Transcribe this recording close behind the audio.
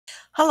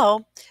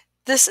Hello,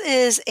 this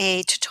is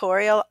a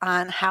tutorial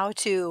on how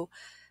to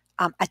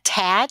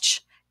attach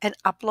and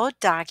upload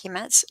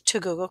documents to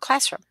Google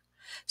Classroom.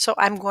 So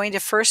I'm going to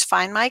first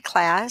find my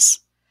class,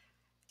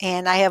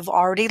 and I have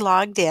already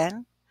logged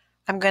in.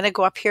 I'm going to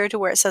go up here to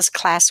where it says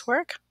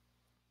classwork,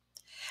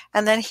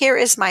 and then here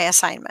is my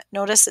assignment.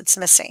 Notice it's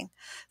missing.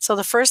 So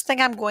the first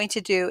thing I'm going to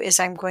do is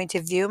I'm going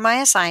to view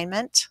my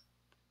assignment,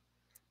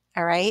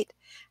 all right,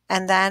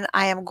 and then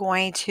I am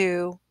going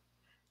to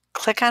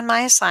click on my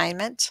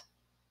assignment.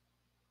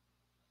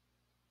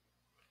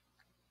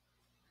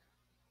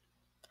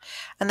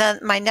 And then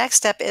my next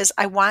step is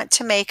I want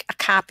to make a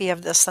copy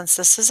of this since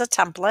this is a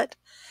template.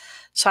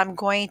 So I'm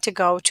going to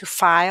go to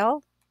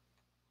File.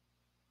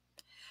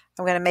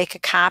 I'm going to make a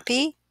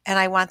copy, and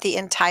I want the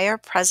entire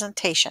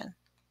presentation.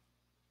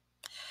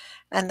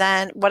 And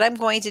then what I'm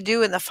going to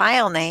do in the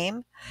file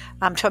name,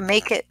 to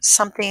make it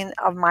something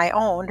of my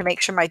own, to make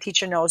sure my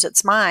teacher knows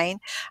it's mine,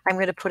 I'm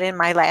going to put in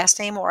my last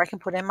name, or I can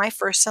put in my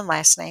first and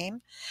last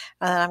name.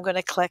 And then I'm going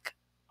to click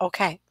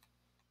OK.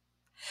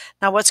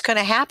 Now what's going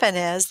to happen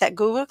is that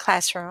Google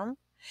Classroom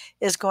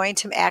is going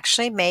to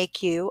actually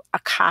make you a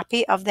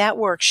copy of that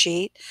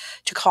worksheet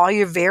to call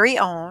your very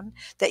own,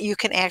 that you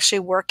can actually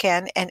work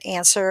in and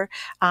answer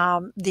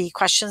the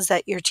questions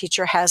that your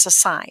teacher has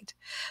assigned.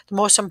 The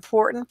most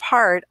important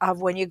part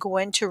of when you go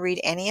in to read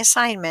any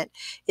assignment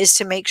is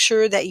to make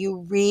sure that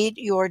you read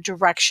your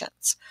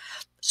directions.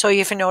 So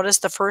if you notice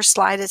the first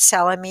slide, it's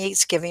telling me,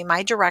 it's giving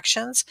my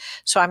directions.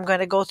 So I'm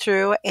going to go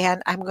through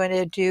and I'm going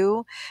to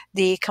do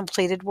the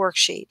completed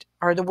worksheet,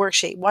 or the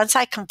worksheet. Once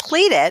I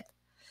complete it,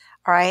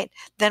 all right,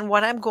 then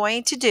what I'm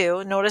going to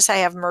do, notice I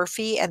have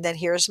Murphy, and then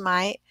here's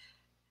my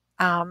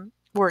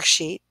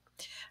worksheet.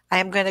 I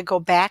am going to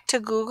go back to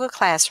Google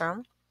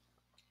Classroom,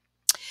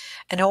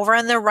 and over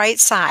on the right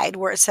side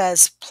where it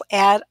says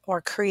add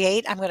or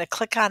create, I'm going to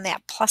click on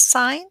that plus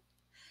sign.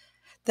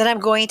 Then I'm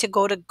going to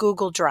go to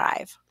Google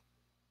Drive.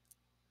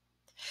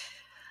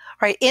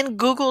 All right, in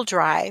Google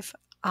Drive,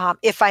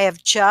 if I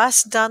have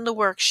just done the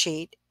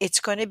worksheet, it's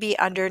going to be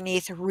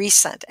underneath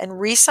Recent. And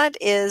Recent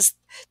is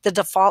the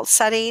default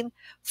setting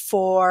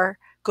for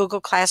Google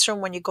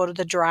Classroom when you go to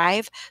the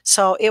Drive.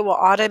 So it will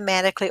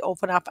automatically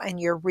open up in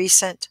your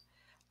Recent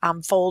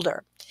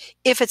folder.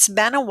 If it's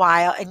been a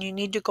while and you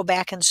need to go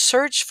back and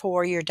search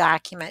for your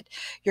document,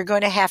 you're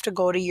going to have to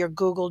go to your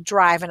Google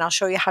Drive, and I'll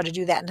show you how to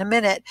do that in a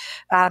minute.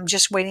 I'm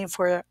just waiting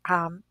for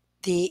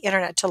the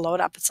internet to load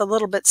up. It's a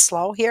little bit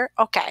slow here.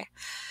 Okay.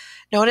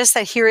 Notice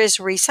that here is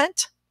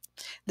Recent.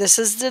 This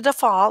is the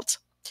default.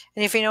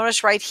 And if you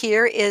notice right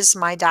here is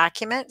my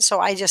document. So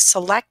I just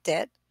select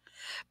it.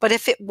 But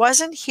if it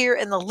wasn't here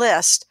in the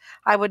list,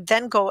 I would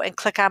then go and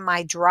click on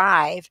my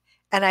Drive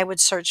and I would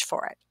search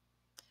for it.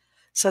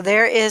 So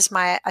there is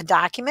my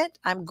document.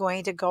 I'm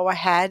going to go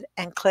ahead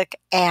and click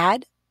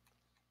Add.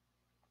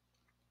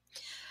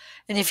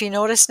 And if you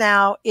notice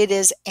now, it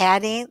is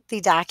adding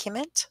the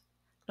document.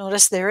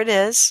 Notice there it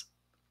is.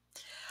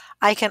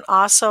 I can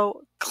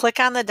also click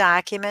on the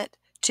document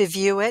to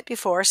view it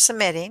before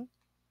submitting.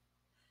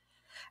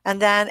 And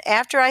then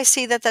after I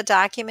see that the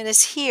document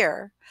is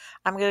here,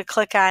 I'm going to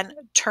click on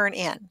Turn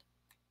In.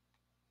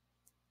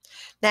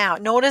 Now,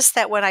 notice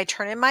that when I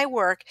turn in my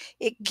work,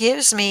 it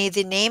gives me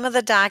the name of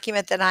the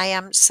document that I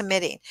am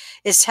submitting.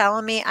 It's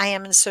telling me I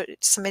am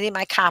submitting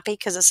my copy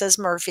because it says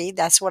Murphy.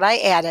 That's what I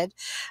added.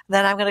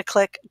 Then I'm going to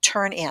click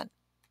Turn In.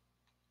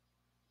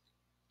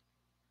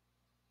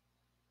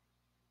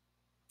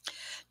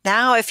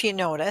 Now, if you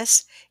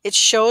notice, it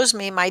shows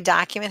me my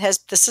document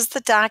this is the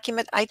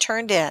document I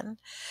turned in.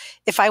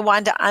 If I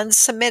wanted to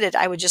unsubmit it,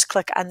 I would just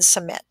click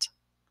Unsubmit.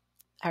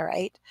 All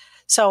right.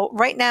 So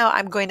right now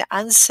I'm going to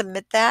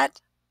unsubmit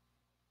that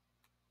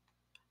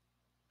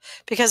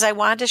because I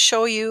want to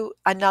show you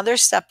another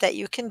step that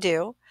you can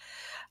do.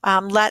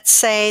 Let's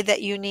say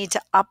that you need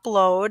to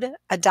upload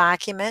a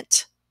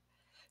document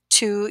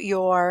to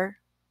your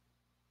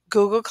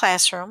Google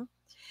Classroom.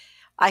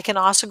 I can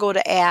also go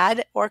to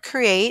Add or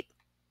Create,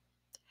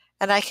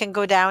 and I can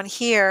go down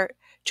here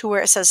to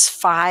where it says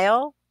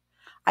File.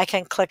 I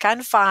can click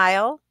on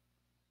File.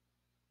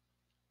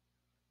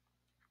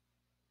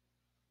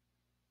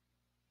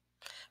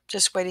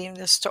 Just waiting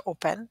this to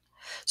open.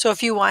 So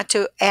if you want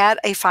to add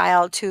a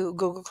file to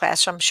Google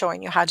Classroom, I'm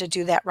showing you how to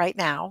do that right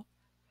now.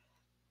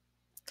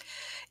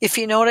 If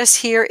you notice,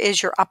 here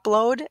is your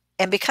upload,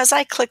 and because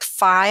I clicked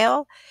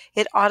File,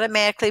 it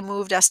automatically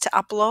moved us to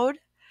Upload.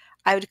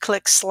 I would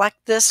click Select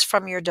this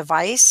from your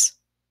device.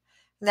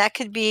 And that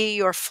could be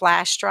your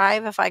flash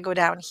drive. If I go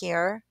down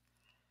here,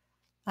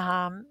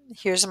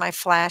 here's my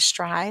flash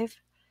drive,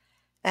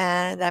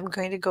 and I'm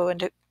going to go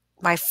into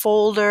my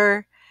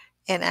folder,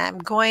 and I'm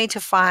going to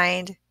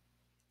find,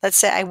 let's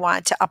say I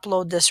want to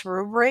upload this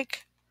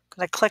rubric. I'm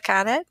going to click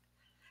on it,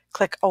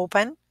 click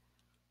Open,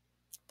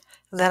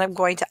 and then I'm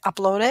going to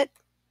upload it.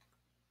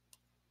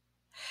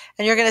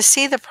 And you're going to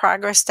see the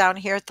progress down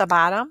here at the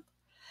bottom,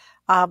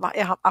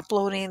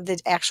 uploading the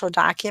actual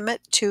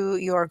document to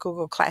your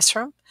Google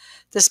Classroom.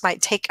 This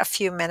might take a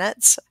few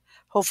minutes,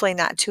 hopefully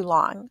not too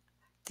long.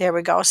 There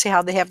we go. See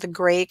how they have the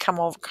gray come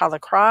over color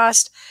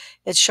crossed?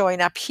 It's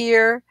showing up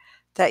here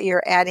that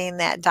you're adding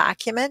that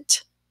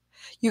document.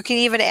 You can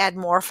even add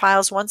more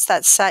files. Once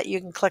that's set, you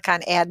can click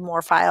on add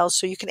more files,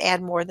 so you can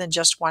add more than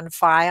just one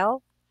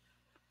file.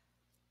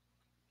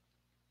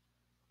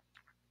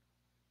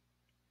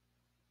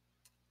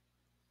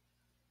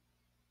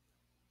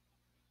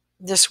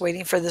 Just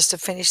waiting for this to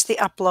finish the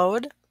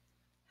upload.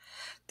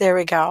 There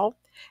we go.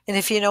 And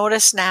if you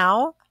notice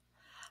now,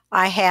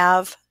 I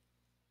have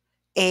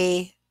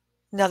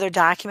another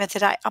document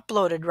that I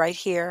uploaded right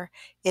here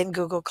in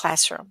Google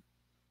Classroom.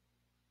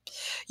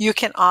 You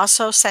can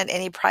also send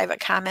any private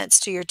comments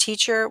to your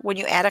teacher. When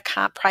you add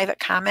a private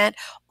comment,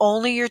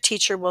 only your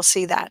teacher will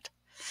see that.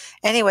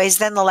 Anyways,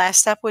 then the last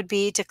step would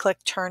be to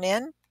click Turn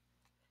In.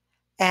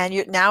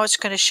 And now it's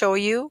going to show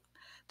you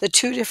the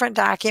two different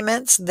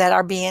documents that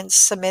are being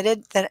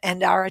submitted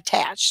and are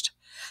attached.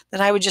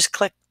 Then I would just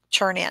click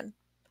Turn In.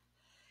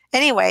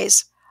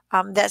 Anyways,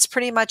 that's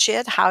pretty much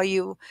it, how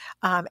you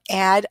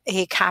add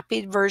a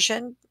copied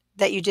version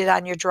that you did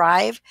on your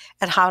drive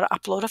and how to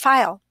upload a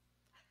file.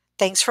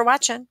 Thanks for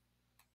watching.